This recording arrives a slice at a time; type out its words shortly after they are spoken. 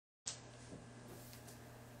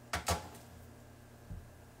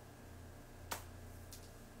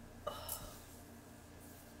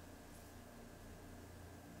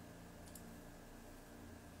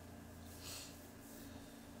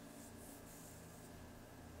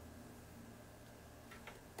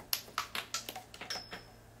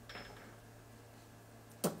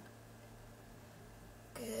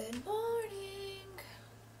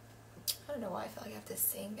don't know why I feel like I have to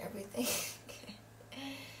sing everything.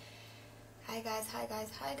 Hi guys, hi guys,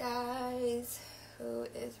 hi guys. Who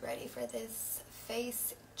is ready for this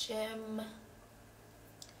face gym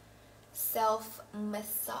self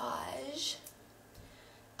massage?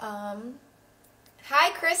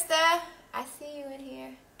 Hi Krista, I see you in here.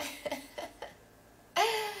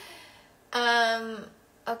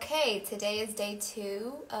 Okay, today is day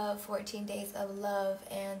 2 of 14 days of love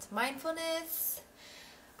and mindfulness.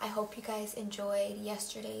 I hope you guys enjoyed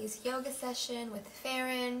yesterday's yoga session with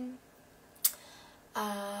Farron.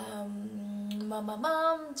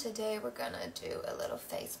 Today we're gonna do a little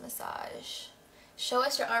face massage. Show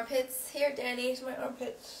us your armpits. Here, Danny, here's my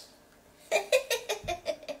armpits.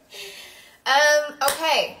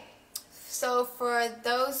 Okay, so for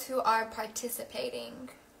those who are participating,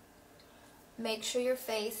 make sure your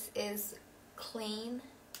face is clean,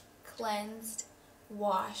 cleansed,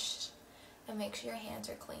 washed, and make sure your hands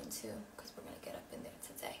are clean too, because we're gonna get up in there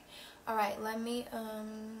today. All right, let me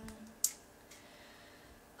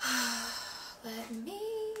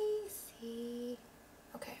see.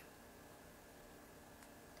 Okay,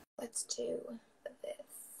 let's do this.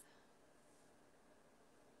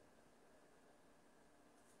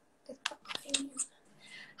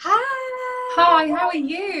 Hi. Hi, how are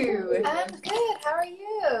you? I'm good. How are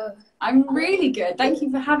you? I'm really good. Thank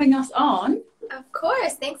you for having us on. Of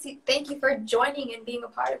course. Thank you for joining and being a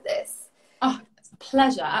part of this. Oh, it's a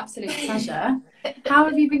pleasure. Absolute pleasure. How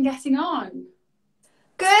have you been getting on?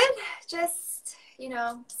 Good. Just,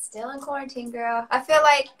 still in quarantine, girl. I feel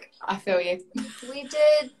like I feel you.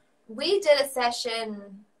 we did a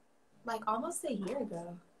session like almost a year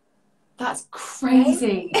ago. That's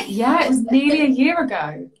crazy. Right? Yeah, it was nearly a year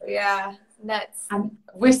ago. Yeah, nuts. And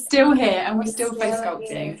we're still here and we're still face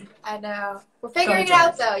sculpting. Here. I know. We're figuring it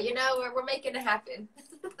out though, we're making it happen.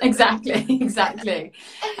 Exactly.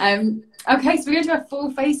 Okay, so we're going to do a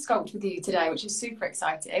full face sculpt with you today, which is super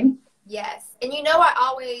exciting. Yes. And I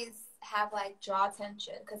always have like jaw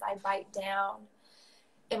tension because I bite down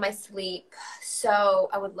in my sleep. So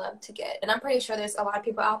I would love to and I'm pretty sure there's a lot of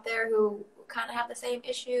people out there who kind of have the same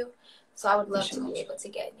issue. So I would love to be able to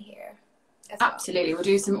get in here as well. Absolutely. We'll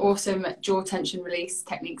do some awesome jaw tension release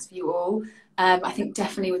techniques for you all. I think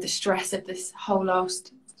definitely with the stress of this whole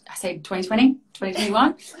last, 2020,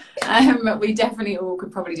 2021, we definitely all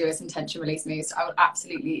could probably do some tension release moves. So I would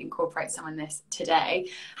absolutely incorporate some in this today.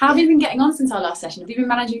 How have you been getting on since our last session? Have you been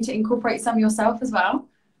managing to incorporate some yourself as well?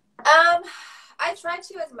 I try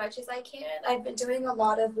to as much as I can. I've been doing a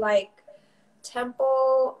lot of like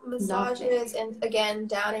temple massages and again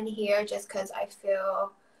down in here just because I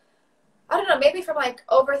feel, I don't know, maybe from like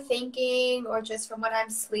overthinking or just from when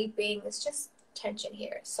I'm sleeping, it's just tension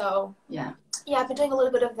here. So yeah, I've been doing a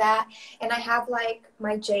little bit of that, and I have like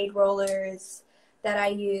my jade rollers that I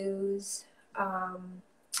use and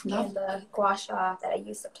the gua sha that I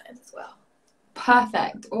use sometimes as well.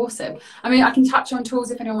 Perfect. Awesome. I mean, I can touch on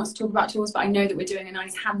tools if anyone wants to talk about tools, but I know that we're doing a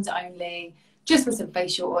nice hands only, just with some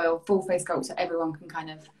facial oil, full face sculpt, so everyone can kind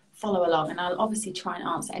of follow along. And I'll obviously try and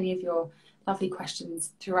answer any of your lovely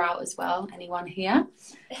questions throughout as well, anyone here.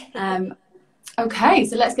 Okay,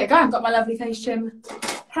 so let's get going. I've got my lovely face gym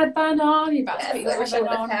headband on. You're about to put your headband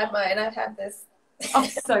on. I've had this. Oh,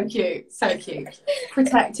 so cute, so cute.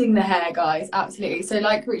 Protecting the hair, guys, absolutely. So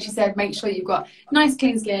like Richie said, make sure you've got nice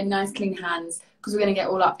clean skin, nice clean hands, because we're going to get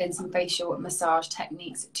all up in some facial massage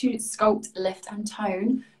techniques to sculpt, lift and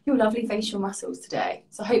tone your lovely facial muscles today.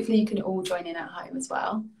 So hopefully you can all join in at home as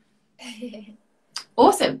well.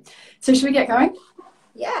 Awesome. So should we get going?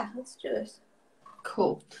 Yeah, let's do this.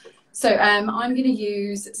 Cool. So I'm going to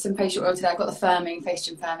use some facial oil today. I've got the firming, face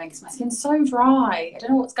gym firming, because my skin's so dry. I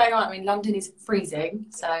don't know what's going on. I mean, London is freezing,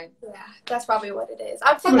 so... Yeah, that's probably what it is.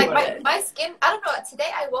 I'm feeling like my skin, I don't know, today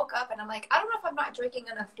I woke up and I'm like, I don't know if I'm not drinking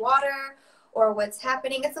enough water or what's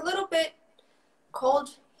happening. It's a little bit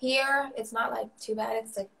cold here. It's not like too bad.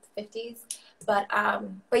 It's like 50s. But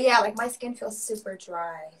yeah, like my skin feels super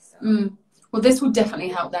dry. So. Well, this will definitely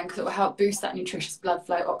help then, because it will help boost that nutritious blood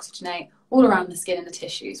flow, oxygenate all around the skin and the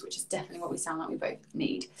tissues, which is definitely what we sound like we both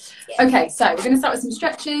need. Yeah. Okay, so we're going to start with some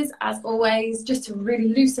stretches, as always, just to really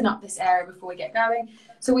loosen up this area before we get going.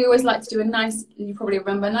 So we always like to do a nice, you probably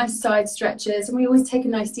remember, nice side stretches, and we always take a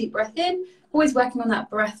nice deep breath in, always working on that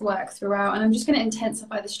breath work throughout. And I'm just going to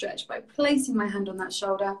intensify the stretch by placing my hand on that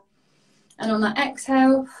shoulder. And on that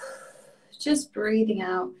exhale, just breathing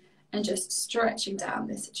out and just stretching down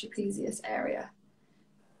this trapezius area.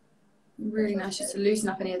 Really nice just to loosen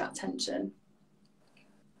up any of that tension.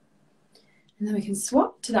 And then we can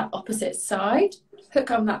swap to that opposite side, hook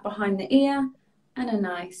on that behind the ear, and a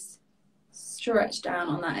nice stretch down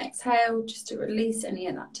on that exhale just to release any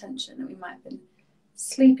of that tension that we might have been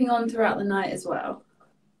sleeping on throughout the night as well.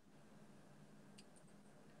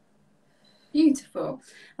 Beautiful.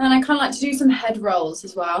 And I kind of like to do some head rolls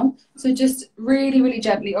as well. So just really, really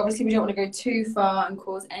gently. Obviously, we don't want to go too far and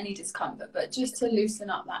cause any discomfort, but just to loosen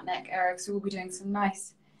up that neck area. So we'll be doing some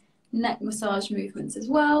nice neck massage movements as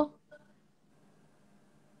well.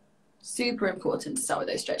 Super important to start with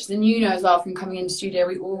those stretches. And you know as well from coming in the studio,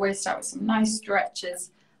 we always start with some nice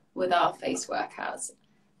stretches with our face workouts.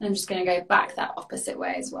 And I'm just going to go back that opposite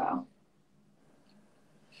way as well.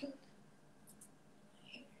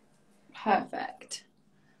 Perfect.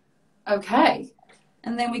 Okay.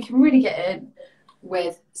 And then we can really get in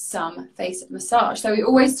with some face massage. So we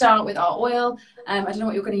always start with our oil. I don't know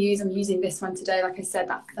what you're going to use. I'm using this one today. Like I said,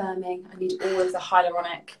 that firming. I need all of the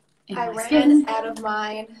hyaluronic in my skin. I ran out of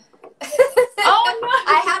mine. Oh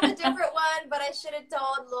no! I have a different one, but I should have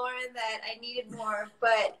told Lauren that I needed more.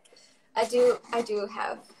 But I do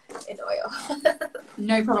have an oil.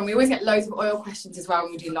 No problem. We always get loads of oil questions as well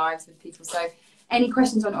when we do lives with people. So any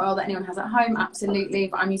questions on oil that anyone has at home, absolutely.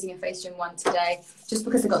 But I'm using a Face Gym one today just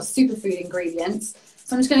because I've got superfood ingredients.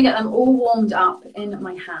 So I'm just going to get them all warmed up in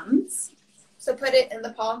my hands. So put it in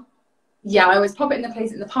the palm? Yeah, I always pop it in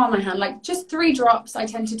the palm of my hand. Like just 3 drops I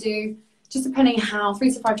tend to do, just depending how,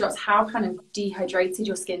 3 to 5 drops, how kind of dehydrated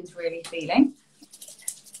your skin's really feeling.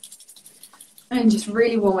 And just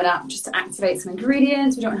really warm it up just to activate some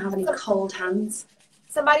ingredients. We don't have any cold hands.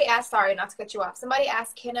 Somebody asked, sorry, not to cut you off. Somebody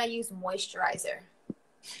asked, can I use moisturizer?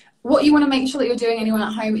 What you want to make sure that you're doing, anyone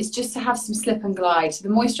at home, is just to have some slip and glide. So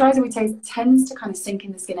the moisturizer we take tends to kind of sink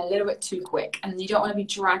in the skin a little bit too quick, and you don't want to be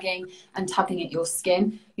dragging and tugging at your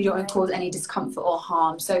skin. You don't want to cause any discomfort or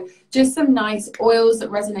harm. So just some nice oils that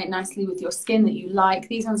resonate nicely with your skin that you like.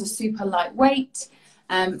 These ones are super lightweight.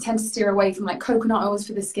 Tend to steer away from like coconut oils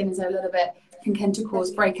for the skin, is a little bit can to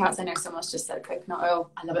cause breakouts. I know someone's just said coconut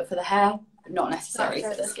oil. I love it for the hair, but not necessarily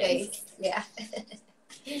for the skin. Yeah.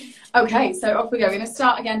 Okay, so off we go. We're going to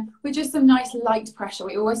start again with just some nice light pressure.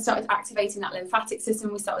 We always start with activating that lymphatic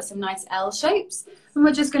system. We start with some nice L shapes, and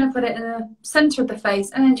we're just going to put it in the center of the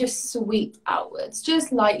face and then just sweep outwards,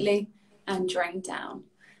 just lightly, and drain down.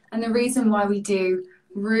 And the reason why we do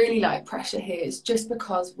really light pressure here is just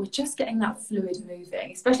because we're just getting that fluid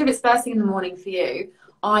moving, especially if it's first thing in the morning for you.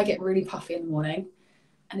 I get really puffy in the morning,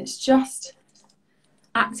 and it's just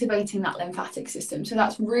activating that lymphatic system. So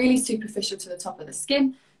that's really superficial to the top of the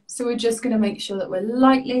skin. So we're just going to make sure that we're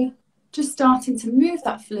lightly just starting to move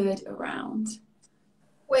that fluid around.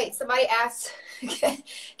 Wait, somebody asked,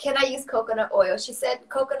 can I use coconut oil? She said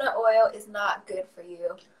coconut oil is not good for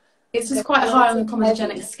you. It's just quite high on the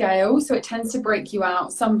comedogenic scale, so it tends to break you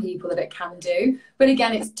out. Some people that it can do, but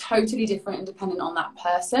again, it's totally different and dependent on that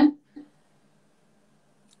person.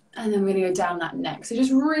 And then we're going to go down that neck. So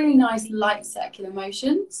just really nice light circular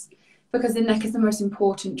motions, because the neck is the most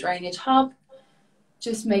important drainage hub.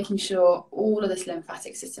 Just making sure all of this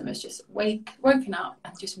lymphatic system is just woken up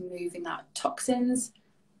and just moving that toxins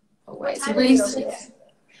away. So really,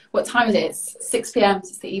 what time is it? It's 6 p.m.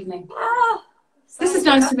 It's the evening. Oh, this is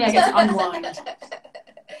nice for me. I get to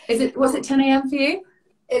unwind. Was it 10 a.m. for you?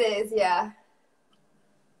 It is, yeah.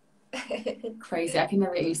 Crazy. I can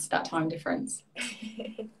never get used to that time difference.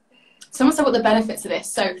 Someone said what the benefits of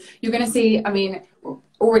this. So you're going to see, I mean,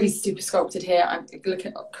 already super sculpted here. I'm looking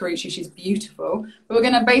at Karuchi, she's beautiful. But we're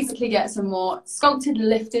going to basically get some more sculpted,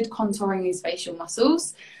 lifted, contouring these facial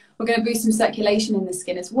muscles. We're going to boost some circulation in the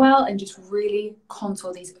skin as well, and just really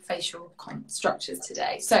contour these facial structures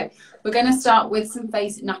today. So we're going to start with some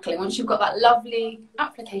face knuckling. Once you've got that lovely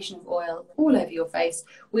application of oil all over your face,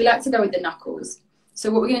 we like to go with the knuckles.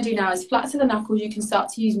 So what we're going to do now is flat to the knuckles. You can start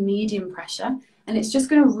to use medium pressure, and it's just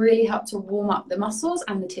going to really help to warm up the muscles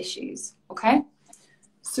and the tissues, okay?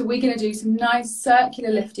 So we're going to do some nice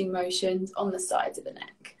circular lifting motions on the sides of the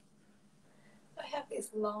neck. I have these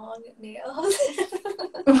long nails.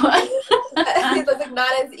 It looks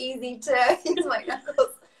not as easy to use my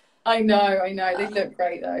knuckles. I know. They look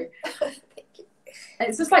great though. Thank you. And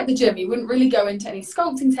it's just like the gym. You wouldn't really go into any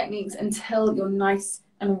sculpting techniques until you're nice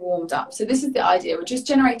and warmed up. So this is the idea. We're just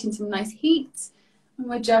generating some nice heat, and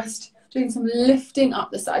we're just doing some lifting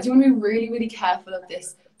up the sides. You want to be really, really careful of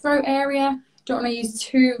this throat area. Don't want to use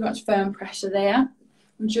too much firm pressure there.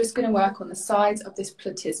 I'm just going to work on the sides of this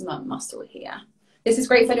platysma muscle here. This is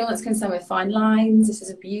great for anyone that's concerned with fine lines. This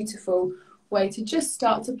is a beautiful way to just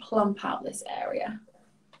start to plump out this area.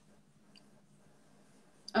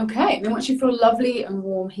 Okay, and then once you feel lovely and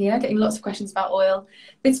warm here, getting lots of questions about oil.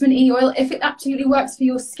 Vitamin E oil, if it absolutely works for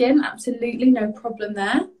your skin, absolutely, no problem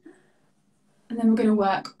there. And then we're going to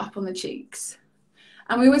work up on the cheeks.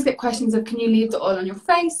 And we always get questions of, can you leave the oil on your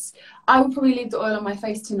face? I will probably leave the oil on my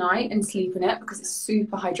face tonight and sleep in it because it's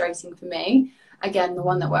super hydrating for me. Again, the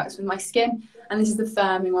one that works with my skin. And this is the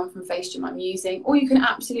firming one from Face Gym I'm using. Or you can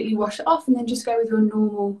absolutely wash it off and then just go with your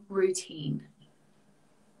normal routine.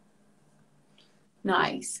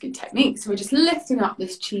 Nice, good technique. So we're just lifting up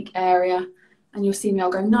this cheek area and you'll see me,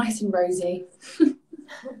 I'll go nice and rosy. And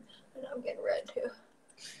I'm getting red too.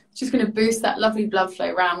 Just going to boost that lovely blood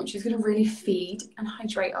flow around, which is going to really feed and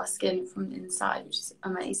hydrate our skin from the inside, which is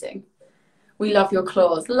amazing. We love your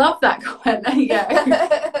claws. Love that comment. There you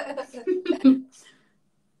go.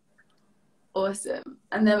 Awesome.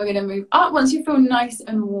 And then we're going to move up. Once you feel nice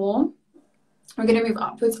and warm, we're going to move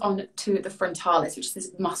upwards on to the frontalis, which is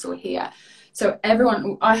this muscle here. So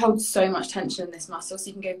everyone, I hold so much tension in this muscle, so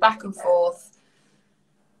you can go back and forth.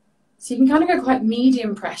 So you can kind of go quite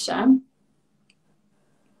medium pressure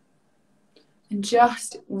and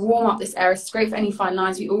just warm up this area. It's great for any fine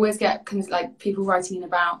lines. We always get like people writing in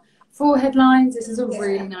about forehead lines. This is a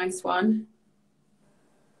really nice one.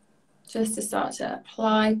 Just to start to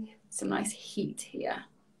apply some nice heat here.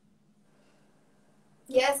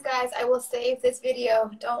 Yes, guys, I will save this video.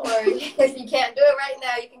 Don't worry. If you can't do it right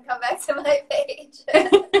now, you can come back to my page.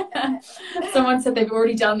 Someone said they've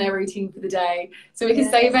already done their routine for the day. So we can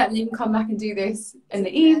save it and you can come back and do this in the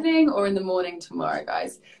evening or in the morning tomorrow,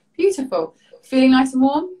 guys. Beautiful. Feeling nice and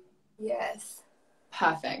warm? Yes.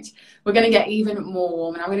 Perfect. We're going to get even more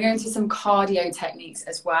warm and I'm going to go into some cardio techniques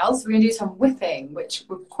as well. So we're going to do some whipping, which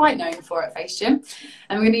we're quite known for at Face Gym.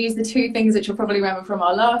 And we're going to use the two things that you'll probably remember from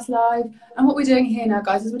our last live. And what we're doing here now,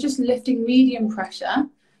 guys, is we're just lifting medium pressure,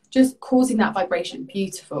 just causing that vibration.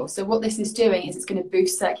 Beautiful. So what this is doing is it's going to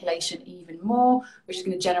boost circulation even more, which is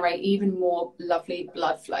going to generate even more lovely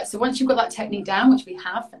blood flow. So once you've got that technique down, which we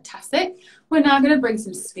have, fantastic, we're now going to bring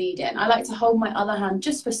some speed in. I like to hold my other hand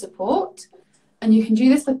just for support. And you can do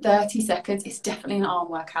this for 30 seconds. It's definitely an arm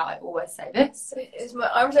workout. I always say this. My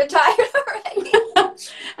arms are tired already.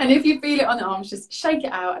 And if you feel it on the arms, just shake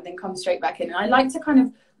it out and then come straight back in. And I like to kind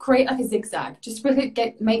of create like a zigzag, just because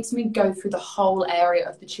it makes me go through the whole area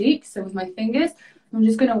of the cheek. So with my fingers, I'm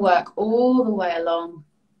just going to work all the way along.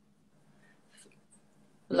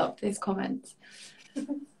 Love these comments.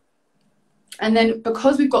 And then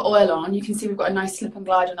because we've got oil on, you can see we've got a nice slip and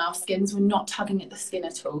glide on our skins. We're not tugging at the skin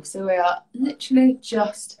at all. So we are literally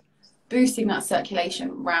just boosting that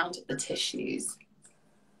circulation around the tissues.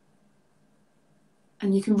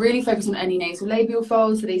 And you can really focus on any nasal labial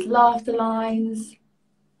folds, so these laughter lines.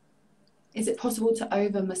 Is it possible to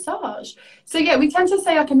over massage? So yeah, we tend to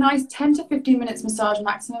say like a nice 10 to 15 minutes massage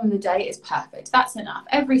maximum in the day is perfect. That's enough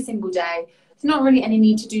every single day. There's not really any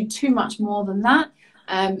need to do too much more than that.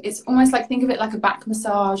 It's almost like, think of it like a back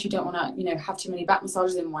massage. You don't want to, have too many back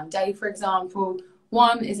massages in one day, for example.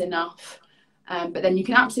 One is enough. But then you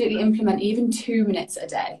can absolutely implement even 2 minutes a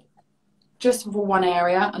day. Just for one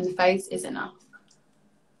area, and the face is enough.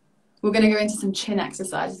 We're going to go into some chin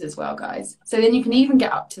exercises as well, guys. So then you can even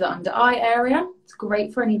get up to the under eye area. It's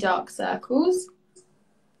great for any dark circles.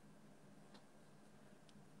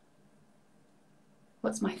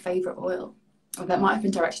 What's my favourite oil? Oh, that might have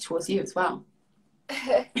been directed towards you as well.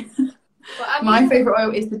 My favourite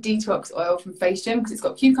oil is the detox oil from Face Gym because it's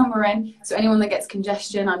got cucumber in. So anyone that gets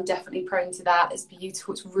congestion, I'm definitely prone to that. It's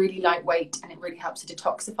beautiful. It's really lightweight and it really helps to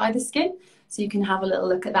detoxify the skin. So you can have a little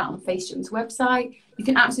look at that on Face Gym's website. You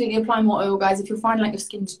can absolutely apply more oil, guys. If you're finding like your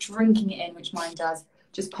skin's drinking it in, which mine does,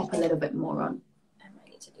 just pop a little bit more on. I might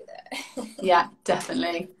need to do that. Yeah,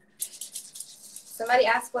 definitely. Somebody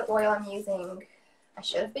asked what oil I'm using. I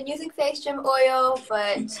should have been using Face Gym oil,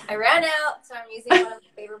 but I ran out, so I'm using one of my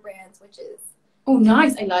favorite brands, which is... Oh,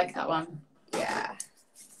 nice. I like that one. Yeah.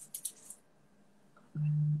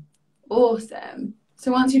 Awesome.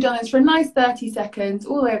 So once you've done this for a nice 30 seconds,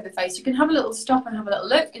 all the way over the face, you can have a little stop and have a little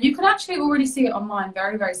look. And you can actually already see it on mine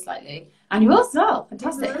very, very slightly. And you will as well.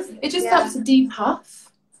 Fantastic. Mm-hmm. It just helps to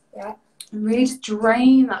depuff. Yeah. And really just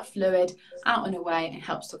drain that fluid out and away, and it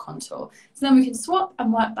helps to contour. So then we can swap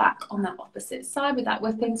and work back on that opposite side with that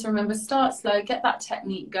whipping. So remember, start slow, get that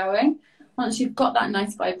technique going. Once you've got that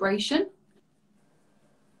nice vibration,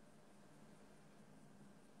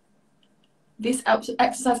 this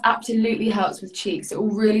exercise absolutely helps with cheeks. It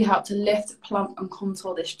will really help to lift, plump and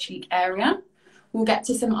contour this cheek area. We'll get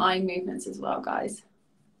to some eye movements as well, guys.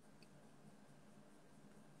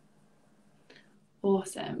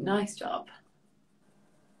 Awesome, nice job.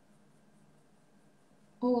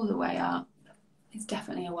 All the way up. It's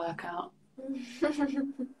definitely a workout. And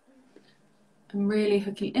really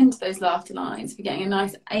hooking into those laughter lines. If you're getting a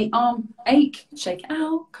nice arm ache, shake it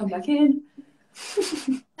out, come back in.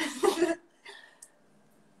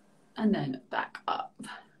 and then back up.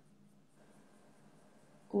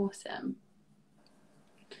 Awesome.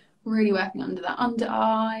 Really working under that under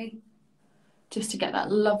eye, just to get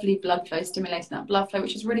that lovely blood flow, stimulating that blood flow,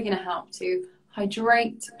 which is really going to help to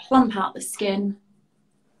hydrate, plump out the skin.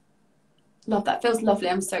 Love that. Feels lovely.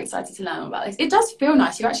 I'm so excited to learn about this. It does feel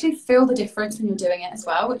nice. You actually feel the difference when you're doing it as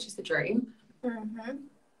well, which is the dream. Mm-hmm.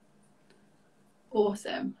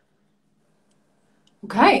 Awesome.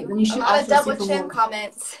 Okay, then you should a lot of double chin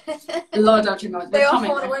comments. A lot of double chin comments. They all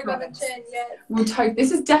want to work on the chin, yes. We'll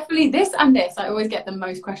this is definitely this and this. I always get the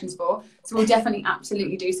most questions for, so we'll definitely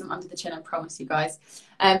absolutely do some under the chin. I promise you guys.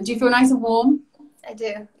 Do you feel nice and warm? I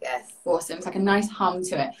do, yes. Awesome. It's like a nice hum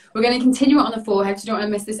to it. We're going to continue it on the forehead, so you don't want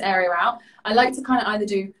to miss this area out. I like to kind of either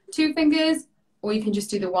do 2 fingers, or you can just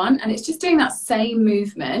do the 1, and it's just doing that same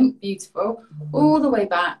movement, beautiful, all the way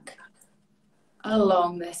back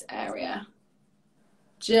along this area,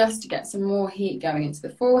 just to get some more heat going into the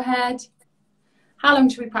forehead. How long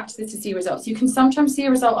should we practice this to see results? You can sometimes see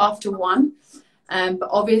a result after 1, but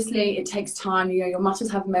obviously it takes time. You know, your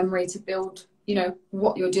muscles have memory to build, you know,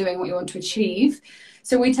 what you're doing, what you want to achieve.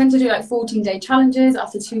 So we tend to do like 14-day challenges.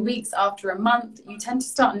 After 2 weeks, after a month, you tend to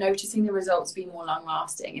start noticing the results being more long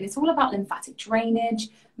lasting. And it's all about lymphatic drainage,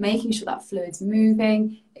 making sure that fluid's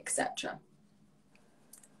moving, etc.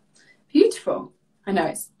 Beautiful. I know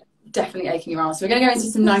it's definitely aching your arms. So we're going to go into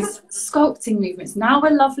some nice sculpting movements. Now we're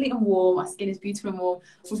lovely and warm. Our skin is beautiful and warm.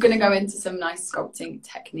 We're going to go into some nice sculpting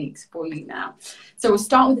techniques for you now. So we'll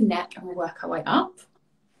start with the neck and we'll work our way up.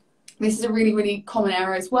 This is a really, really common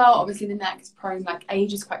area as well. Obviously the neck is prone, like,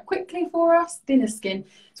 ages quite quickly for us, thinner skin.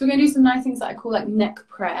 So we're going to do some nice things that I call like neck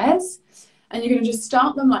prayers. And you're going to just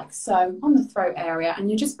start them like so on the throat area. And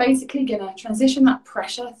you're just basically going to transition that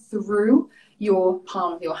pressure through your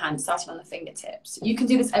palm of your hand, starting on the fingertips. You can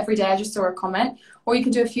do this every day. I just saw a comment. Or you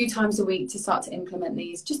can do a few times a week to start to implement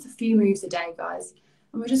these. Just a few moves a day, guys.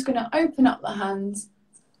 And we're just going to open up the hands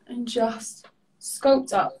and just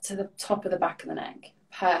sculpt up to the top of the back of the neck.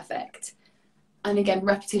 Perfect. And again,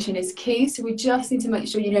 repetition is key. So we just need to make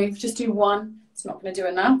sure, you know, if you just do 1, it's not going to do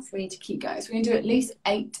enough. We need to keep going. So we're going to do at least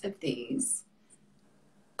 8 of these.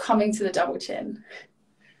 Coming to the double chin.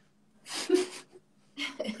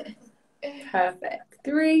 Perfect.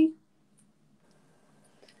 3.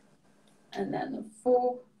 And then the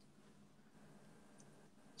 4.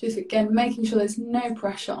 Just again, making sure there's no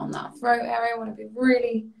pressure on that throat area. I want to be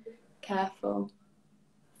really careful.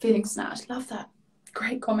 Feeling snatched. Love that.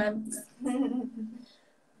 Great comments.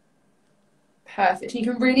 Perfect. You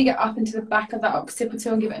can really get up into the back of that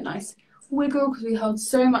occipital and give it a nice wiggle, because we hold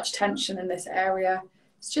so much tension in this area.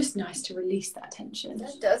 It's just nice to release that tension.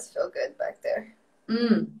 That does feel good back there.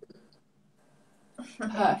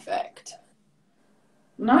 Perfect.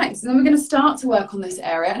 Nice. And then we're going to start to work on this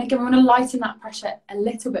area. And again, we're going to lighten that pressure a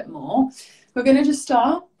little bit more. We're going to just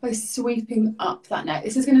start by sweeping up that neck.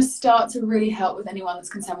 This is going to start to really help with anyone that's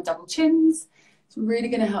concerned with double chins. It's really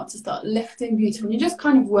going to help to start lifting beautiful. And you're just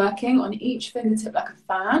kind of working on each fingertip like a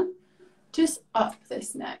fan, just up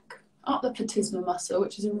this neck, up the platysma muscle,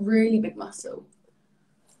 which is a really big muscle.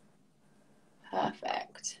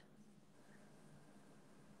 Perfect.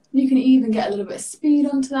 You can even get a little bit of speed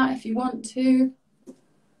onto that if you want to.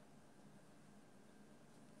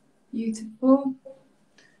 Beautiful.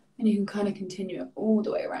 And you can kind of continue it all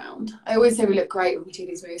the way around. I always say we look great when we do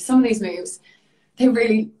these moves. Some of these moves, they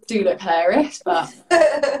really do look hilarious, but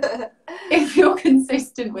if you're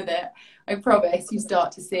consistent with it, I promise you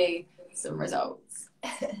start to see some results.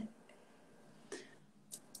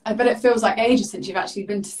 I bet it feels like ages since you've actually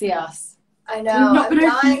been to see us. I know. I'm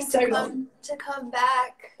dying to come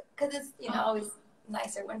back, because it's, you know, always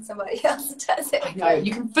nicer when somebody else does it. I know.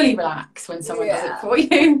 You can fully relax when someone does it for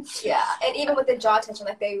you. Yeah, and even with the jaw tension,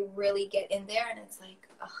 like, they really get in there, and it's like,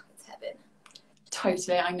 oh, it's heaven.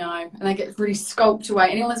 Totally, I know. And they get really sculpted away.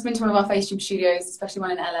 Anyone that's been to one of our face gym studios, especially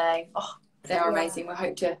one in LA, oh, they're amazing. We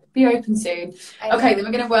hope to be open soon. Okay, then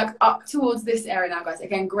we're going to work up towards this area now, guys.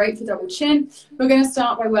 Again, great for double chin. We're going to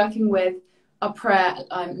start by working with our prayer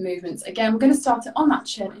movements. Again, we're going to start it on that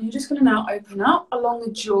chin, and you're just going to now open up along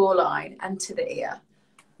the jawline and to the ear.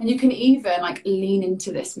 And you can even like lean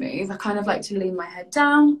into this move. I kind of like to lean my head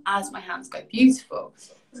down as my hands go. Beautiful.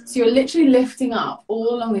 So you're literally lifting up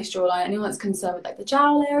all along this jawline. Anyone that's concerned with like the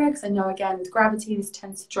jowl area, because I know again with gravity this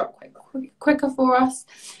tends to drop quite quicker for us.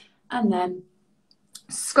 And then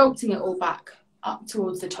sculpting it all back up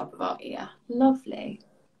towards the top of our ear. Lovely.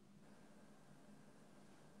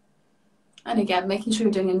 And again, making sure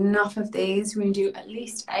you're doing enough of these. We're going to do at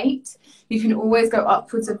least 8. You can always go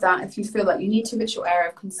upwards of that if you feel like you need to, if it's your area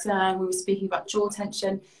of concern. We were speaking about jaw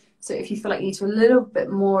tension. So if you feel like you need to do a little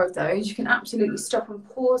bit more of those, you can absolutely stop and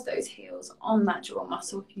pause those heels on that jaw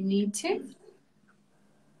muscle if you need to.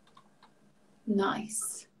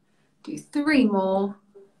 Nice. Do 3 more.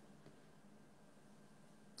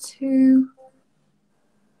 2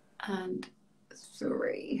 and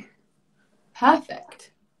 3.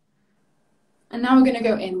 Perfect. And now we're going to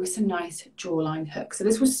go in with some nice jawline hooks. So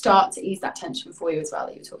this will start to ease that tension for you as well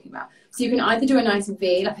that you were talking about. So you can either do a nice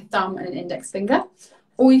V, like a thumb and an index finger,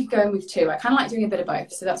 or you can go in with 2. I kind of like doing a bit of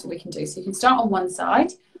both, so that's what we can do. So you can start on one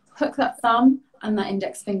side, hook that thumb and that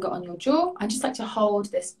index finger on your jaw. I just like to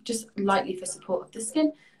hold this just lightly for support of the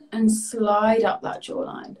skin and slide up that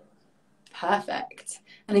jawline. Perfect.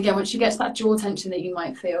 And again, once you get to that jaw tension that you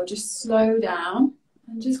might feel, just slow down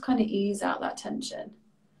and just kind of ease out that tension.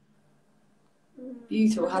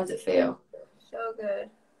 Beautiful. How does it feel? So good.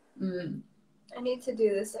 I need to do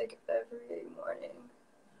this like every morning.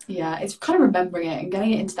 Yeah, it's kind of remembering it and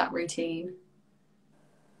getting it into that routine.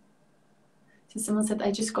 So someone said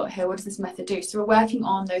they just got here. What does this method do? So we're working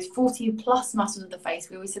on those 40 plus muscles of the face.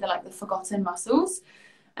 We always say they're like the forgotten muscles.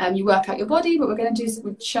 You work out your body, but we're going to do,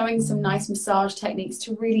 we're showing some nice massage techniques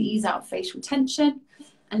to really ease out facial tension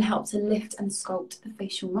and help to lift and sculpt the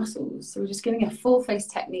facial muscles. So we're just giving a full face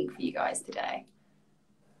technique for you guys today.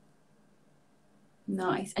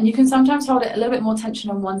 Nice. And you can sometimes hold it a little bit more tension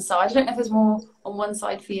on one side. I don't know if there's more on one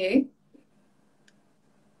side for you.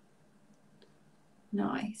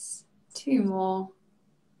 Nice. 2 more.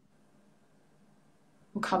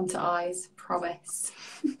 We'll come to eyes, promise.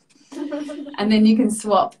 And then you can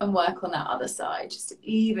swap and work on that other side just to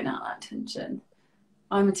even out that tension.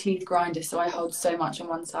 I'm a teeth grinder, so I hold so much on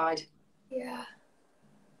one side. Yeah.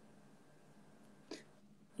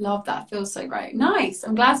 Love that. Feels so great. Nice.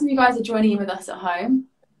 I'm glad some of you guys are joining in with us at home.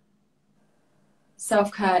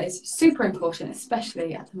 Self-care is super important,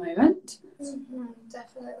 especially at the moment.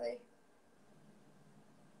 Definitely.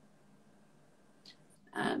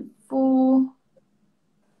 And 4.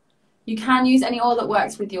 You can use any oil that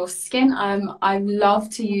works with your skin. I love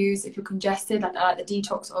to use, if you're congested, like I like the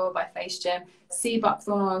Detox Oil by Face Gym. Sea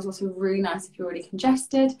buckthorn oil is also really nice if you're already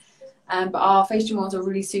congested. But our Face Gym oils are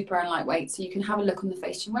really super and lightweight, so you can have a look on the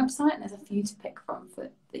Face Gym website, and there's a few to pick from for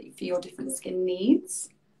your different skin needs.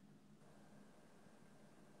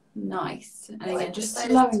 Nice. And again, just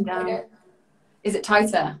slowing down. Is it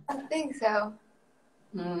tighter? I think so.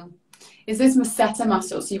 Is this masseter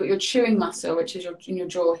muscle? So you've got your chewing muscle, which is in your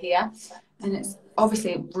jaw here, and it's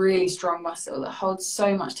obviously a really strong muscle that holds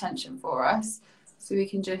so much tension for us. So we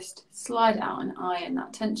can just slide out and iron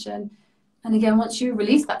that tension. And again, once you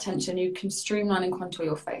release that tension, you can streamline and contour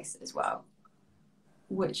your face as well,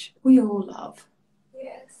 which we all love.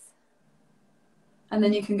 Yes. And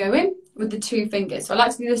then you can go in with the 2 fingers. So I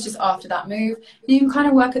like to do this just after that move. You can kind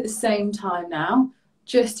of work at the same time now,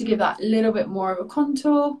 just to give that little bit more of a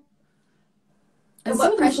contour. And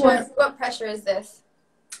what pressure is this?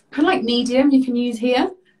 Kind of like medium you can use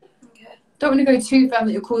here. Okay. Don't want to go too firm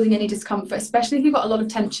that you're causing any discomfort, especially if you've got a lot of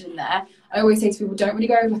tension in there. I always say to people, don't really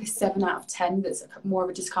go with like a 7 out of 10 that's more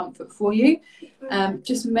of a discomfort for you.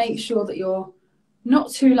 Just make sure that you're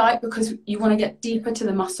not too light, because you want to get deeper to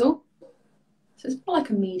the muscle. So it's more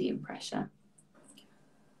like a medium pressure.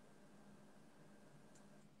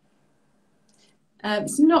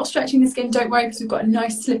 It's not stretching the skin, don't worry, because we've got a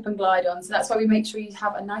nice slip and glide on. So that's why we make sure you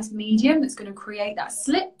have a nice medium that's going to create that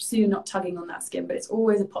slip, so you're not tugging on that skin. But it's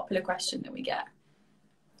always a popular question that we get.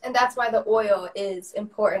 And that's why the oil is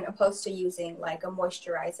important, opposed to using like a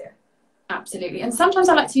moisturizer. Absolutely. And sometimes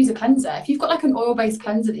I like to use a cleanser. If you've got like an oil-based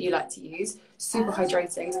cleanser that you like to use, super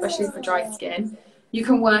hydrating, especially for dry skin, you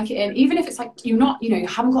can work it in. Even if it's like you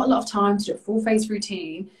haven't got a lot of time to do a full face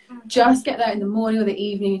routine, just get there in the morning or the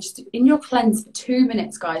evening, and just in your cleanse for 2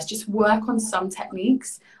 minutes, guys, just work on some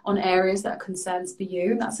techniques on areas that are concerns for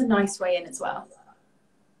you. And that's a nice way in as well.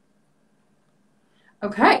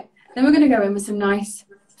 Okay, then we're going to go in with some nice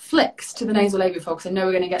flicks to the nasolabial fold, because I know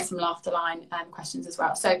we're going to get some laughter line questions as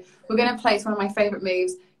well. So we're going to place one of my favorite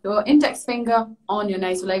moves, your index finger on your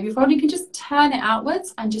nasolabial fold. You can just turn it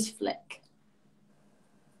outwards and just flick.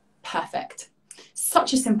 Perfect.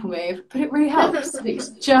 Such a simple move, but it really helps. It's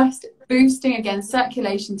just boosting, again,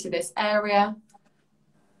 circulation to this area.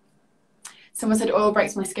 Someone said oil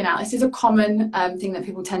breaks my skin out. This is a common thing that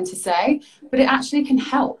people tend to say, but it actually can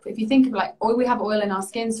help. If you think of like oil, we have oil in our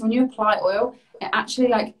skin, so when you apply oil, it actually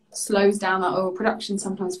like slows down that oil production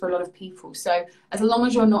sometimes for a lot of people. So as long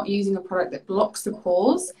as you're not using a product that blocks the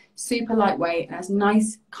pores, super lightweight and has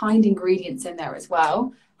nice kind ingredients in there as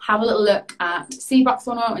well, have a little look at sea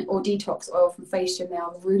buckthorn oil or detox oil from Face Gym. They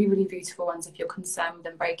are really, really beautiful ones if you're concerned with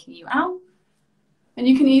them breaking you out. And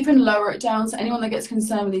you can even lower it down. So anyone that gets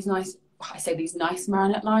concerned with these nice, I say these nice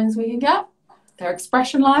marionette lines we can get, they're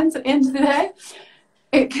expression lines at the end of the day,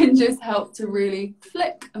 it can just help to really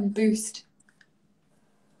flick and boost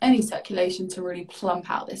any circulation to really plump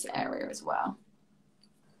out this area as well.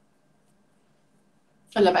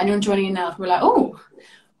 I love anyone joining in now. We're like, oh,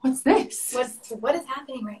 what's this? What is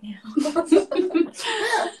happening right now?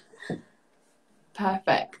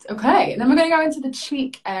 Perfect. Okay, and then we're going to go into the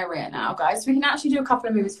cheek area now, guys. So we can actually do a couple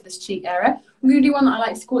of moves for this cheek area. I'm going to do one that I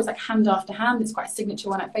like to call, it's like hand after hand. It's quite a signature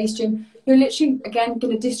one at Face Gym. You're literally, again,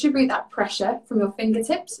 going to distribute that pressure from your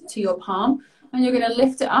fingertips to your palm, and you're going to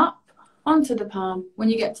lift it up onto the palm when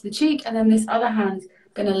you get to the cheek, and then this other hand's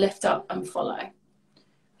going to lift up and follow.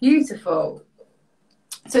 Beautiful.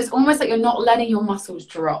 So it's almost like you're not letting your muscles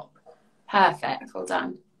drop. Perfect. Well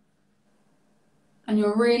done. And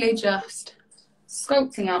you're really just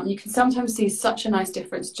sculpting out, and you can sometimes see such a nice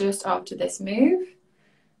difference just after this move.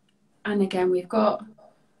 And again, we've got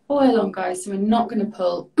oil on, guys, so we're not going to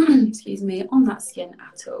pull excuse me, on that skin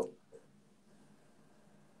at all.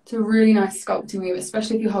 It's a really nice sculpting move,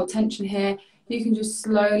 especially if you hold tension here. You can just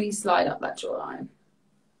slowly slide up that jawline.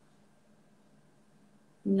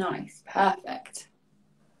 Nice. Perfect.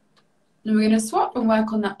 And we're going to swap and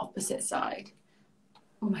work on that opposite side.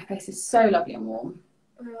 Oh, my face is so lovely and warm.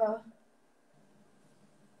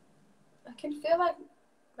 I can feel like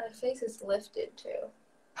my face is lifted too.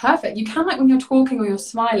 Perfect. You can, like when you're talking or you're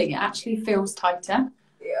smiling, it actually feels tighter.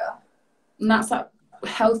 Yeah. And that's that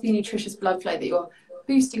healthy, nutritious blood flow that you're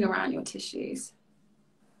boosting around your tissues.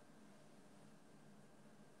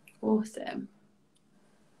 Awesome.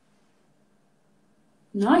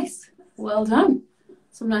 Nice. Well done.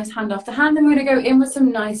 Some nice hand after hand. Then we're going to go in with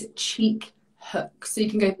some nice cheek hooks. So you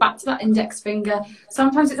can go back to that index finger.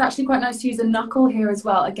 Sometimes it's actually quite nice to use a knuckle here as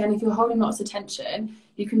well. Again, if you're holding lots of tension,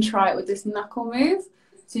 you can try it with this knuckle move.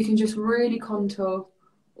 So you can just really contour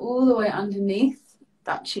all the way underneath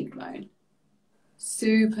that cheekbone.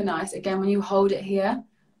 Super nice. Again, when you hold it here,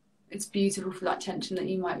 it's beautiful for that tension that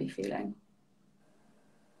you might be feeling.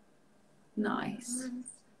 Nice.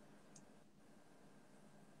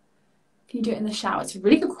 Can you do it in the shower? It's a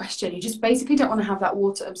really good question. You just basically don't want to have that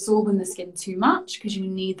water absorb in the skin too much, because you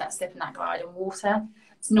need that slip and that glide in water.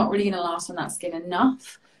 It's not really going to last on that skin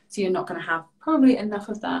enough. So you're not going to have probably enough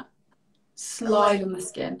of that slide on the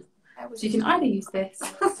skin. So you can either use this.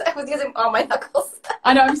 I was using all my knuckles.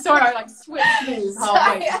 I know, I'm sorry, I like switched moves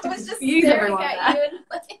halfway. I was just staring at you and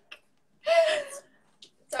like...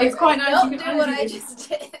 It's quite nice. Don't you can do what I just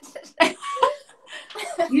did.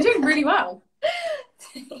 You're doing really well.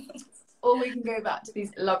 Or we can go back to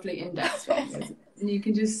these lovely index fingers and you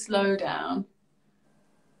can just slow down.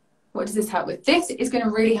 What does this help with? This is going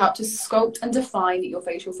to really help to sculpt and define your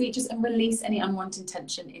facial features and release any unwanted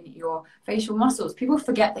tension in your facial muscles. People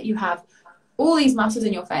forget that you have all these muscles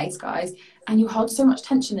in your face, guys, and you hold so much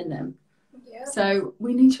tension in them. Yeah. So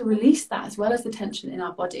we need to release that as well as the tension in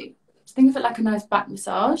our body. So think of it like a nice back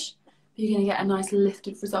massage. You're going to get a nice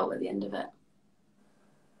lifted result at the end of it.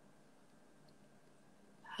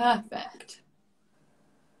 Perfect.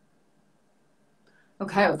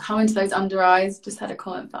 Okay, we'll come into those under eyes. Just had a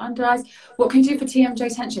comment for under eyes. What can you do for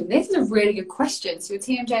TMJ tension? This is a really good question. So your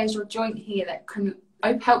TMJ is your joint here that can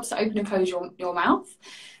helps to open and close your mouth.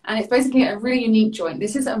 And it's basically a really unique joint.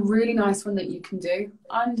 This is a really nice one that you can do.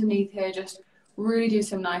 Underneath here, just really do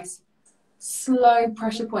some nice slow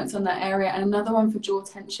pressure points on that area. And another one for jaw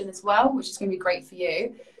tension as well, which is going to be great for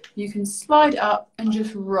you. You can slide up and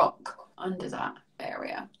just rock under that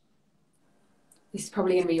area. This is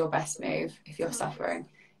probably going to be your best move if you're suffering,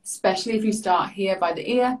 especially if you start here by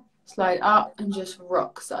the ear, slide up and just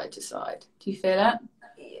rock side to side. Do you feel it?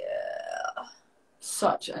 Yeah.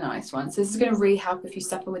 Such a nice one. So this is going to really help if you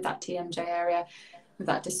suffer with that TMJ area, with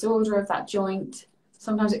that disorder of that joint.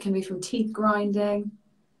 Sometimes it can be from teeth grinding.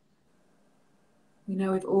 You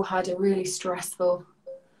know, we've all had a really stressful,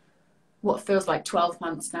 what feels like 12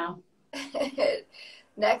 months now.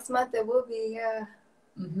 Next month it will be, yeah.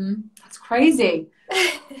 That's crazy.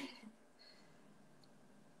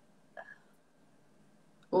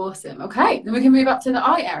 Awesome. Okay, then we can move up to the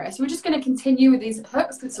eye area. So we're just going to continue with these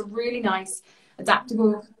hooks. It's a really nice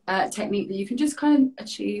adaptable technique that you can just kind of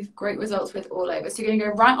achieve great results with all over. So you're going to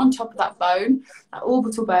go right on top of that bone, that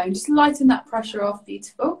orbital bone, just lighten that pressure off.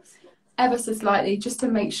 Beautiful. Ever so slightly, just to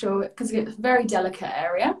make sure, because it's a very delicate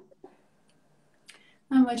area.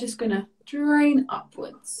 And we're just going to drain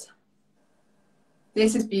upwards.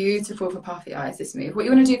 This is beautiful for puffy eyes, this move. What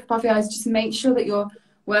you want to do for puffy eyes is just make sure that you're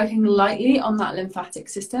working lightly on that lymphatic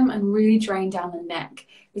system and really drain down the neck.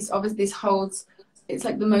 This obviously, this holds, it's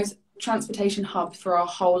like the most transportation hub for our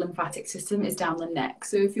whole lymphatic system is down the neck.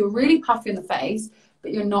 So if you're really puffy in the face,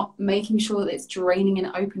 but you're not making sure that it's draining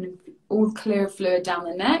and open all clear fluid down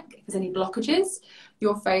the neck, if there's any blockages,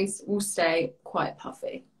 your face will stay quite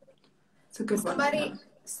puffy. It's a good one.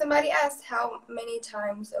 Somebody asked how many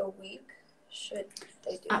times a week should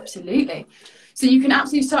they do Absolutely. So you can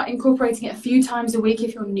absolutely start incorporating it a few times a week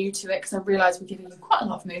if you're new to it, because I realise we're giving you quite a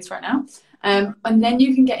lot of moves right now. And then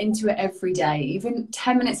you can get into it every day. Even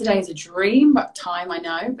 10 minutes a day is a dream, but time I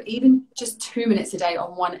know. But even just 2 minutes a day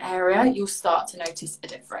on one area, you'll start to notice a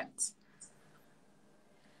difference.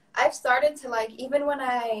 I've started to like, even when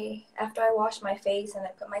after I wash my face and I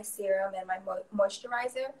put my serum and my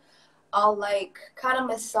moisturizer, I'll like kind of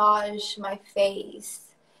massage my face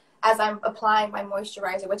as I'm applying my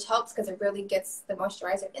moisturizer, which helps because it really gets the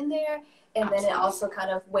moisturizer in there. And then it also kind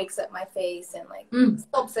of wakes up my face and like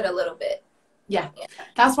sculpts it a little bit. Yeah,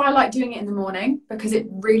 that's why I like doing it in the morning, because it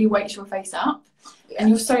really wakes your face up. Yeah. And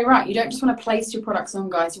you're so right. You don't just want to place your products on,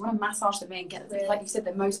 guys. You want to massage them in, get, like you said,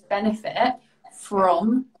 the most benefit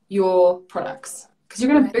from your products. Because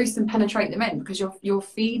you're going to boost and penetrate them in, because you're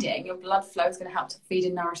feeding, your blood flow is going to help to feed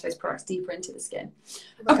and nourish those products deeper into the skin.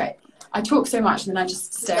 Okay, I talk so much and then I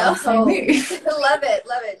just stay on the same move. Love it,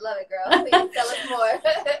 girl. Please tell us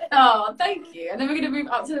more. Oh, thank you. And then we're going to move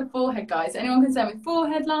up to the forehead, guys. Anyone concerned with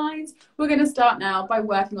forehead lines? We're going to start now by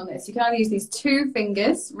working on this. You can either use these 2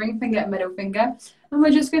 fingers, ring finger and middle finger, and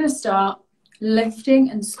we're just going to start lifting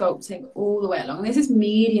and sculpting all the way along. And this is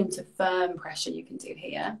medium to firm pressure you can do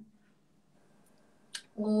here.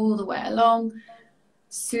 All the way along.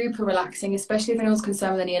 Super relaxing, especially if anyone's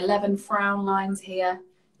concerned with any 11 frown lines here.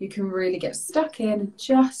 You can really get stuck in and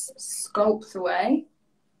just sculpt away,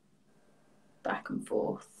 back and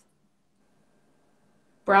forth.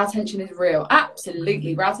 Brow tension is real.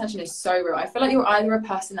 Absolutely, brow tension is so real. I feel like you're either a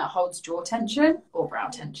person that holds jaw tension or brow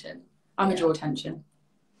tension. I'm a jaw tension.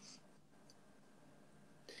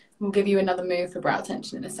 We'll give you another move for brow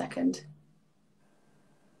tension in a second.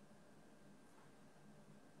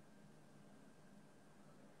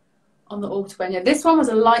 On the Alterbene. This one was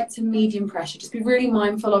a light to medium pressure. Just be really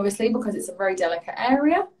mindful, obviously, because it's a very delicate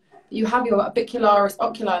area. You have your orbicularis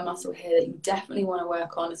oculi muscle here that you definitely want to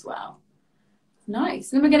work on as well.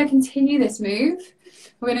 Nice. And then we're going to continue this move.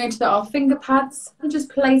 We're going to go to our finger pads and just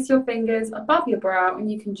place your fingers above your brow,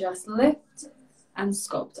 and you can just lift and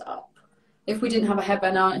sculpt up. If we didn't have a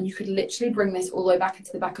headband on, and you could literally bring this all the way back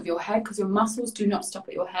into the back of your head, because your muscles do not stop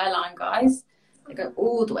at your hairline, guys. They go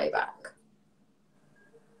all the way back.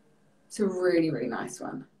 It's a really, really nice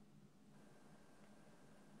one.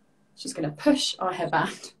 Just going to push our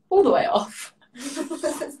headband all the way off.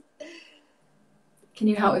 Can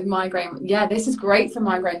you help with migraine? Yeah, this is great for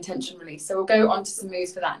migraine tension release. So we'll go on to some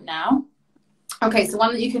moves for that now. Okay, so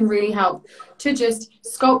one that you can really help to just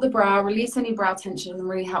sculpt the brow, release any brow tension, and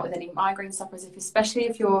really help with any migraine sufferers, especially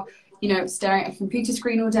if you're, staring at a computer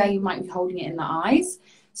screen all day, you might be holding it in the eyes.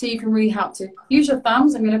 So you can really help to use your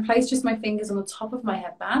thumbs. I'm going to place just my fingers on the top of my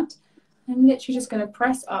headband. I'm literally just going to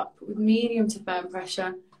press up with medium to firm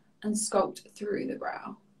pressure and sculpt through the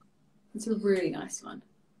brow. It's a really nice one.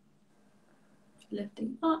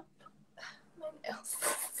 Lifting up. My nails.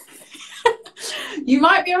 You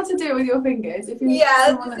might be able to do it with your fingers. If you're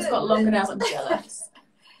someone that's got longer nails, I'm jealous.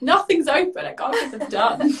 Nothing's open. I can't get them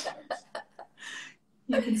done.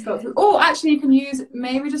 You can sculpt through. Oh, actually, you can use,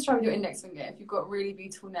 maybe just try with your index finger. If you've got really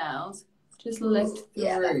beautiful nails, just lift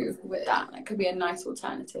through with that. That could be a nice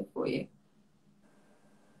alternative for you.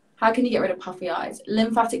 How can you get rid of puffy eyes?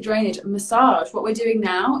 Lymphatic drainage, massage. What we're doing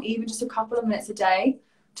now, even just a couple of minutes a day,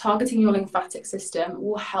 targeting your lymphatic system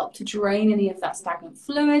will help to drain any of that stagnant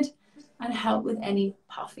fluid and help with any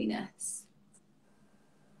puffiness.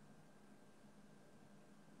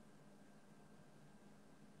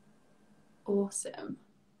 Awesome.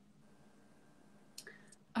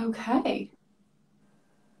 Okay.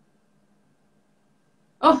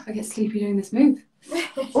 Oh, I get sleepy doing this move.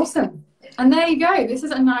 Awesome. And there you go. This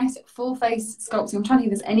is a nice full face sculpting. I'm trying to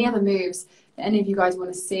think if there's any other moves that any of you guys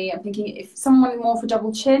want to see. I'm thinking if someone wanted more for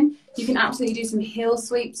double chin, you can absolutely do some heel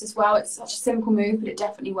sweeps as well. It's such a simple move, but it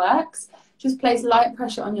definitely works. Just place light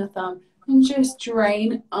pressure on your thumb and just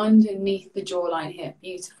drain underneath the jawline here.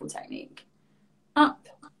 Beautiful technique. Up.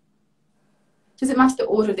 Does it matter the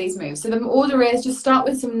order of these moves? So the order is just start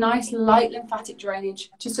with some nice light lymphatic drainage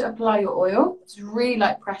just to apply your oil. It's really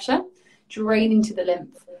light pressure, draining to the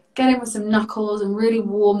lymph. Get in with some knuckles and really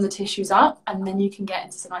warm the tissues up, and then you can get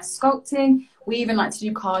into some nice sculpting. We even like to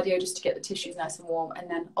do cardio just to get the tissues nice and warm, and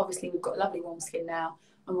then obviously we've got lovely warm skin now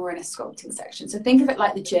and we're in a sculpting section. So think of it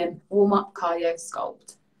like the gym: warm up, cardio,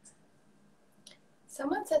 sculpt.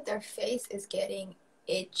 Someone said their face is getting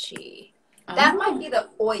itchy. That might be the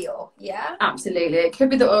oil, yeah? Absolutely. It could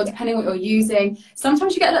be the oil, depending on what you're using.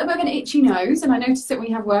 Sometimes you get a little bit of an itchy nose, and I notice it when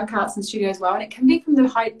you have workouts in the studio as well, and it can be from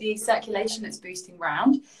the circulation that's boosting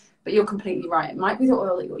round, but you're completely right. It might be the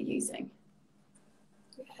oil that you're using.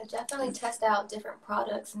 Yeah, definitely test out different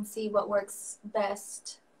products and see what works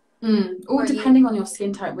best. All depending on your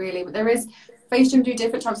skin type, really. But there is, Face Gym do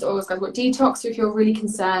different types of oils, guys. What detox, so if you're really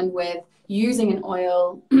concerned with using an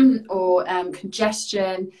oil or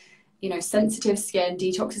congestion, you know, sensitive skin,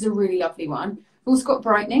 detox is a really lovely one. We've also got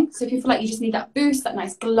brightening. So if you feel like you just need that boost, that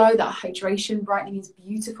nice glow, that hydration, brightening is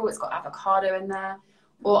beautiful. It's got avocado in there.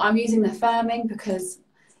 Or I'm using the firming because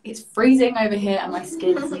it's freezing over here and my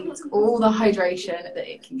skin needs all the hydration that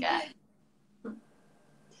it can get.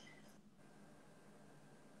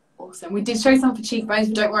 Awesome. We did show some for cheekbones,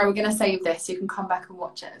 but don't worry, we're going to save this so you can come back and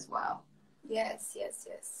watch it as well. Yes.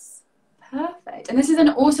 Perfect. And this is an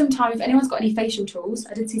awesome time if anyone's got any facial tools.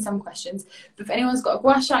 I did see some questions, but if anyone's got a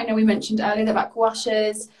gua sha, I know we mentioned earlier about gua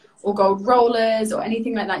shas or gold rollers or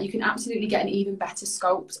anything like that, you can absolutely get an even better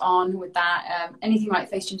sculpt on with that. Anything like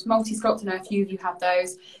Face Gym's multi-sculpt, I know a few of you have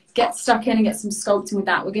those. Get stuck in and get some sculpting with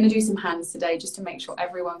that. We're going to do some hands today just to make sure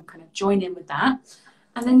everyone kind of join in with that.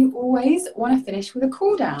 And then you always want to finish with a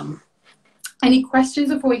cool down. Any questions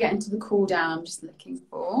before we get into the cool down? I'm just looking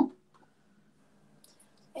for.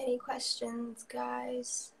 Any questions,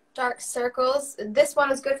 guys? Dark circles. This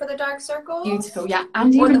one is good for the dark circles. Beautiful, yeah.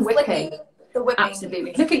 And even the whipping. The whipping.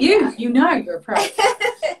 Absolutely. Look at you. You know you're a pro.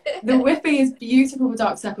 The whipping is beautiful with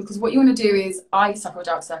dark circles because what you want to do is, I suffer with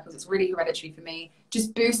dark circles. It's really hereditary for me.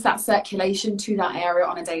 Just boost that circulation to that area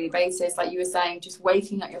on a daily basis. Like you were saying, just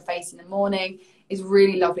waking up your face in the morning is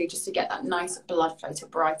really lovely just to get that nice blood flow to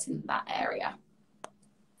brighten that area.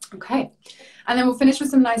 Okay, and then we'll finish with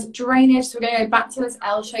some nice drainage. So we're going to go back to this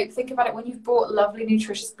L shape. Think about it, when you've brought lovely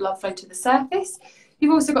nutritious blood flow to the surface,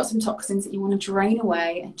 you've also got some toxins that you want to drain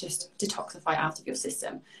away and just detoxify out of your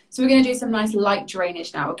system. So we're going to do some nice light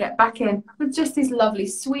drainage now. We'll get back in with just these lovely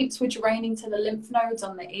sweeps. We're draining to the lymph nodes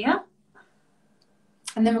on the ear.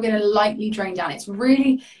 And then we're going to lightly drain down. It's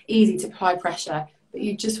really easy to apply pressure, but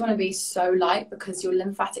you just want to be so light because your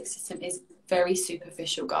lymphatic system is very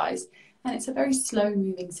superficial, guys. And it's a very slow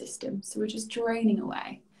moving system. So we're just draining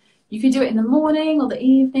away. You can do it in the morning or the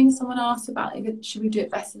evening. Someone asked about it. Should we do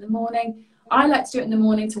it best in the morning? I like to do it in the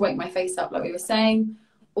morning to wake my face up, like we were saying.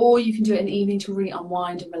 Or you can do it in the evening to really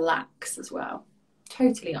unwind and relax as well.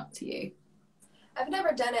 Totally up to you. I've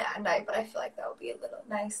never done it at night, but I feel like that would be a little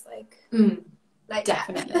nice, like, night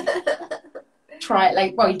definitely. Try it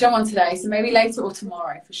late. Well, you've done one today, so maybe later or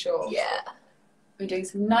tomorrow for sure. Yeah. We're doing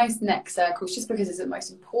some nice neck circles just because it's the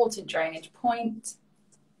most important drainage point.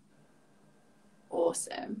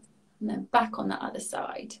 Awesome. And then back on the other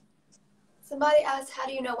side. Somebody asked, how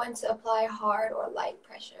do you know when to apply hard or light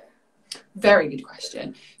pressure? Very good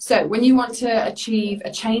question. So when you want to achieve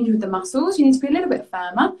a change with the muscles, you need to be a little bit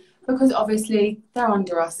firmer because obviously they're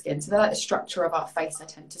under our skin. So they're like the structure of our face, I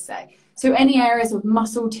tend to say. So any areas of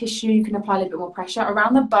muscle tissue, you can apply a little bit more pressure.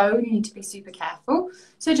 Around the bone, you need to be super careful.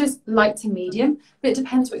 So just light to medium, but it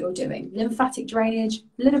depends what you're doing. Lymphatic drainage,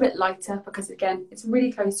 a little bit lighter because again, it's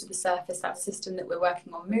really close to the surface, that system that we're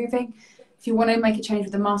working on moving. If you want to make a change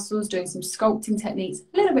with the muscles, doing some sculpting techniques,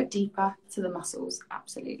 a little bit deeper to the muscles,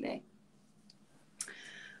 absolutely.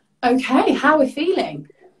 Okay, how are we feeling?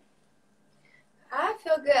 I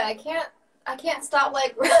feel good. I can't stop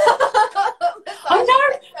like I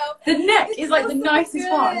know. The neck is like the nicest good.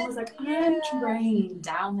 part. I was like, I'm drained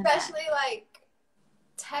down the especially neck. like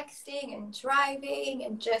texting and driving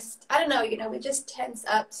and just, I don't know, you know, we just tense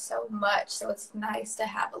up so much. So it's nice to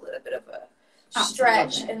have a little bit of a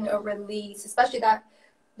stretch and a release, especially that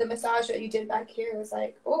the massage that you did back here was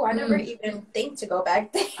like, oh, I never even think to go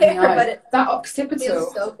back there. But that occipital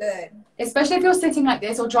feels so good. Especially if you're sitting like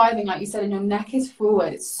this or driving, like you said, and your neck is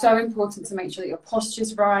forward. It's so important to make sure that your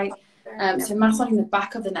posture's right. So massaging the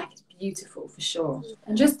back of the neck is beautiful for sure.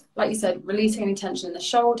 And just, like you said, releasing any tension in the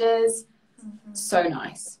shoulders. So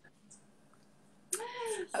nice.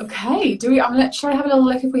 Okay, should I have a little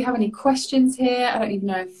look if we have any questions here? I don't even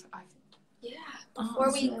know if I've... Yeah,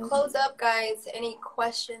 before we close up, guys, any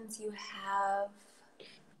questions you have?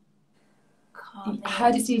 I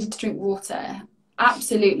heard it's needed to drink water.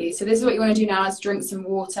 Absolutely. So this is what you want to do now is drink some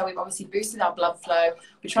water. We've obviously boosted our blood flow.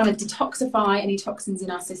 We're trying to detoxify any toxins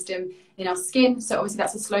in our system, in our skin. So obviously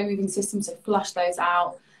that's a slow moving system. So flush those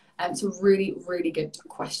out. It's a really, really good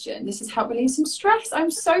question. This has helped relieve some stress.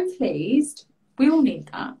 I'm so pleased. We all need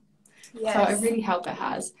that. Yes. So I really hope it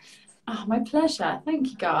has. Oh, my pleasure.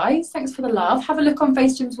 Thank you, guys. Thanks for the love. Have a look on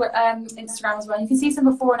Face Gym's Instagram as well. You can see some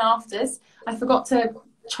before and afters. I forgot to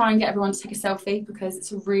try and get everyone to take a selfie because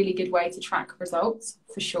it's a really good way to track results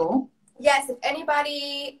for sure. Yes, if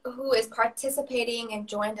anybody who is participating and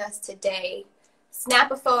joined us today,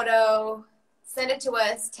 snap a photo, send it to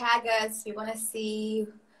us, tag us. We want to see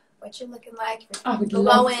what you're looking like. You're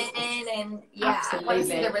glowing, and I want to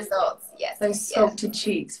see the results. Yes, those sculpted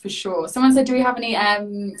cheeks for sure. Someone said, do we have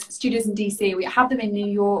any studios in DC? We have them in New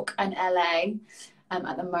York and LA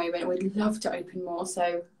at the moment. We'd love to open more,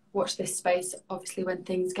 so watch this space. Obviously, when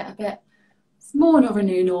things get a bit more of a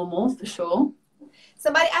new normal, for sure.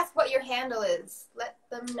 Somebody asked what your handle is. Let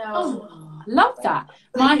them know. Oh, love that.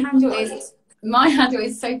 My handle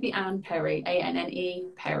is Sophie Anne Perry,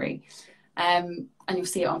 ANNE Perry. And you'll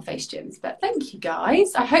see it on Face Gyms. But thank you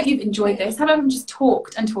guys. I hope you've enjoyed this. Have I just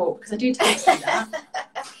talked and talked? Because I do tend to do that.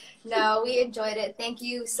 No, we enjoyed it. Thank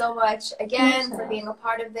you so much again for being a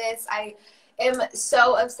part of this. I am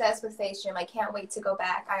so obsessed with Face Gym. I can't wait to go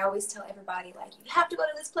back. I always tell everybody, like, you have to go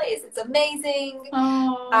to this place. It's amazing.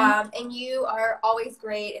 And you are always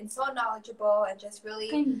great and so knowledgeable and just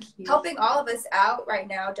really helping all of us out right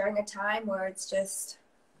now during a time where it's just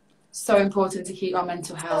so important to keep our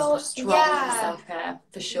mental health strong and self-care,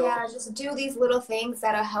 for sure. Yeah, just do these little things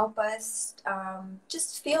that'll help us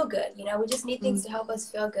just feel good. You know, we just need things to help us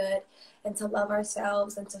feel good and to love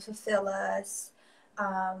ourselves and to fulfill us.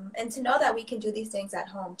 And to know that we can do these things at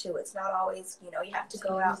home too. It's not always, you know, you have to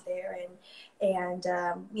go out there and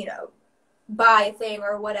you know, buy a thing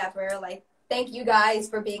or whatever. Like, thank you guys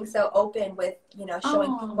for being so open with, you know,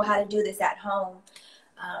 showing people how to do this at home.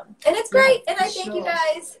 And it's great. And I thank you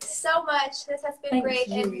guys so much. This has been great.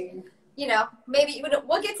 And, you know, maybe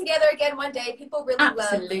we'll get together again one day. People really love.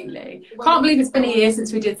 Absolutely. Can't believe it's been a year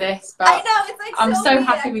since we did this. But I know. It's like I'm so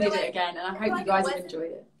happy we did it again. And I hope you guys have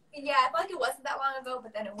enjoyed it. Yeah, I feel like it wasn't that long ago,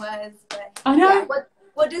 but then it was. But I know. Yeah,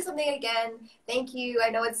 we'll do something again. Thank you. I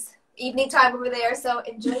know it's evening time over there, so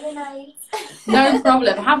enjoy the night. No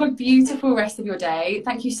problem. Have a beautiful rest of your day.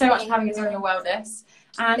 Thank you so much for having us on your wellness.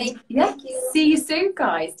 And thank you. See you soon,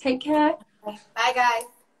 guys. Take care. Bye,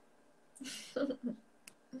 guys.